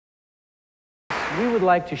We would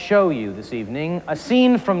like to show you this evening a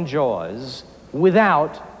scene from Jaws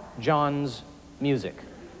without John's music.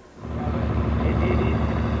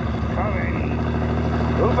 Coming.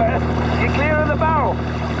 Hooper, get clear of the bow.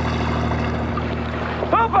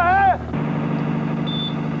 Hooper!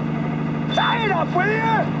 Tie it up, will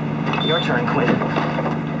you? Your turn, Quint.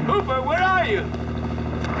 Hooper, where are you?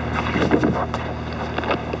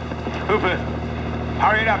 Hooper,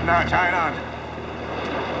 hurry it up now, tie it on.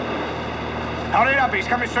 Hurry it up, he's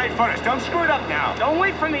coming straight for us. Don't screw it up now. Don't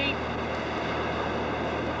wait for me.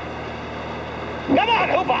 Come on,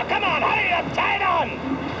 Hooper, come on, hurry it up, tie it on.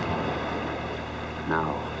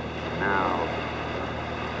 Now.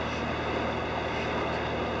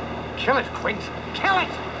 Kill it, Quint. Kill it!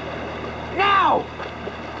 Now!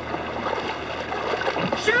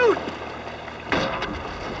 Shoot!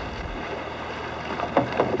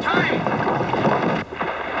 Time!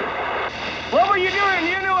 What were you doing?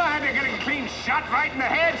 You knew I had to get a clean shot right in the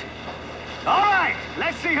head. All right,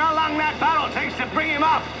 let's see how long that barrel takes to bring him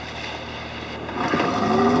up.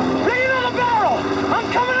 Bring another barrel!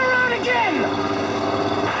 I'm coming around again!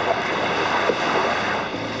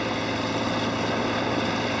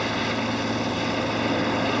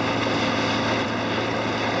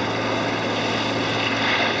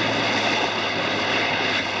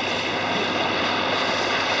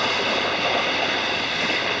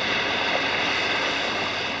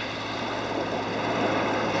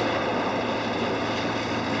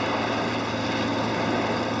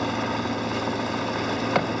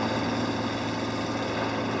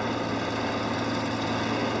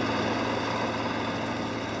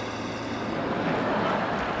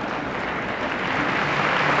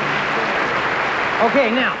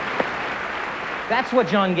 Okay, now, that's what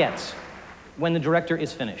John gets when the director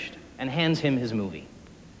is finished and hands him his movie.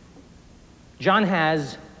 John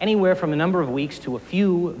has anywhere from a number of weeks to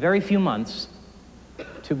very few months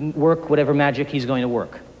to work whatever magic he's going to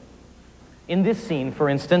work. In this scene, for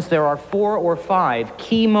instance, there are 4 or 5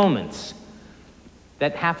 key moments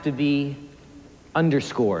that have to be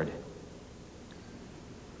underscored,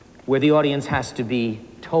 where the audience has to be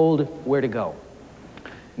told where to go.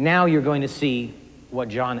 Now you're going to see what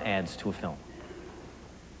John adds to a film.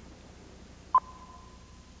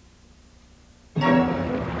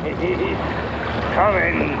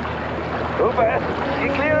 Coming. Hooper,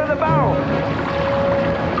 get clear of the bow.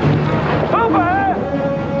 Hooper!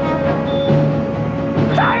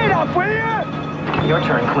 Tie it up, will you? Your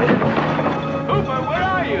turn, Quint. Hooper, where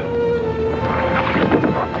are you?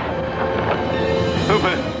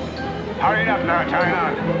 Hooper, hurry it up now, tie it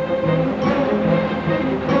on.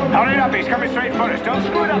 Hurry it up, he's coming straight for us. Don't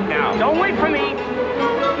screw it up now. Don't wait for me.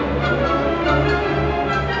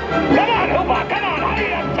 Come on, Hooper, come